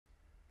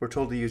we're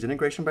told to use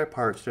integration by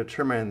parts to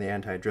determine the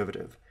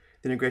antiderivative.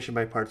 The integration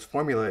by parts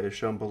formula is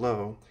shown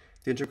below.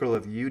 The integral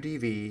of u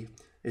dv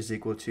is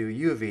equal to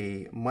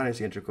uv minus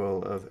the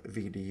integral of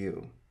v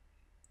du.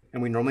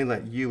 And we normally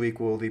let u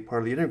equal the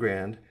part of the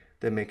integrand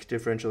that makes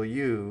differential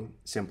u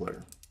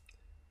simpler.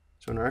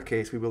 So in our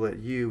case, we will let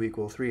u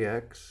equal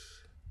 3x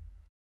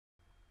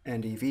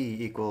and dv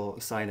equal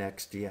sine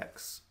x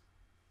dx.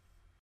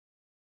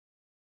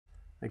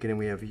 Again,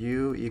 we have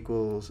u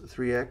equals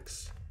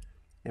 3x,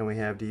 and we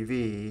have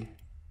dv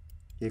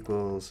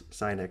equals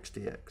sine x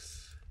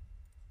dx.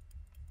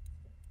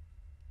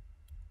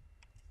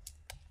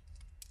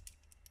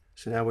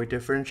 So now we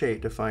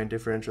differentiate to find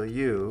differential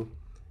u,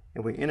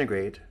 and we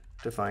integrate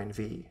to find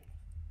v.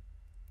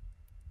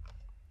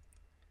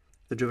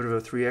 The derivative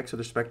of 3x with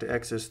respect to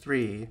x is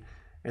 3,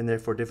 and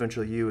therefore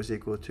differential u is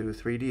equal to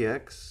 3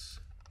 dx.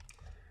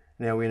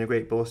 Now we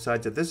integrate both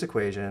sides of this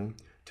equation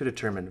to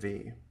determine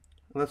v.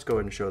 Let's go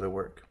ahead and show the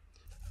work.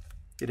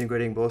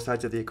 Integrating both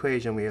sides of the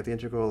equation, we have the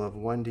integral of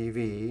 1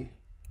 dv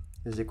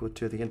is equal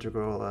to the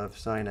integral of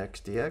sine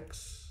x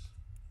dx.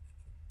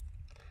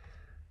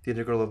 The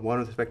integral of 1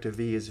 with respect to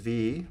v is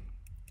v.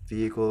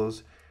 V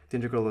equals the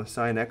integral of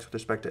sine x with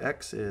respect to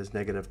x is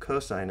negative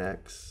cosine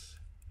x.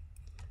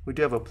 We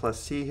do have a plus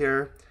c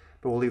here,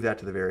 but we'll leave that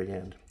to the very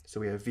end. So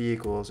we have v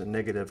equals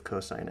negative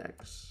cosine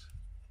x.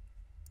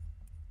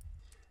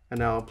 And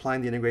now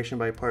applying the integration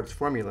by parts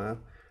formula,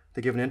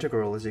 the given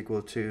integral is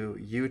equal to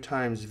u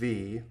times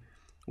v,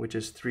 which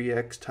is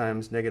 3x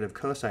times negative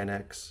cosine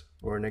x,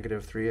 or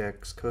negative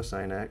 3x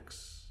cosine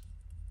x,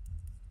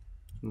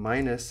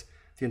 minus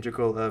the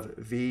integral of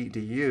v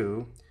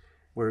du,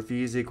 where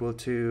v is equal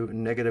to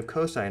negative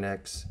cosine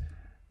x,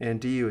 and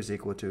du is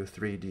equal to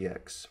 3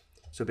 dx.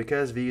 So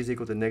because v is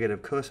equal to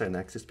negative cosine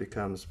x, this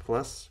becomes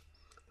plus.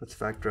 Let's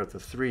factor out the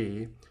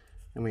 3,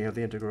 and we have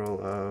the integral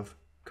of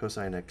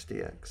cosine x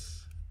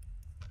dx.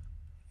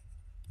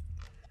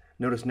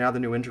 Notice now the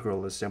new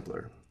integral is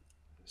simpler.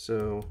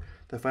 So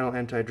the final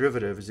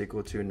antiderivative is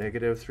equal to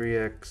negative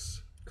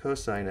 3x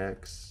cosine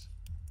x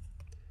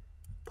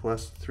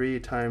plus 3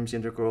 times the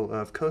integral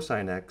of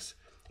cosine x,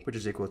 which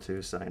is equal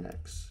to sine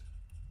x.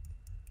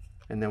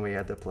 And then we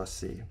add the plus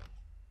c.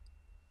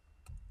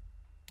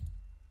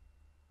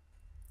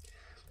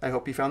 I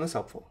hope you found this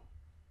helpful.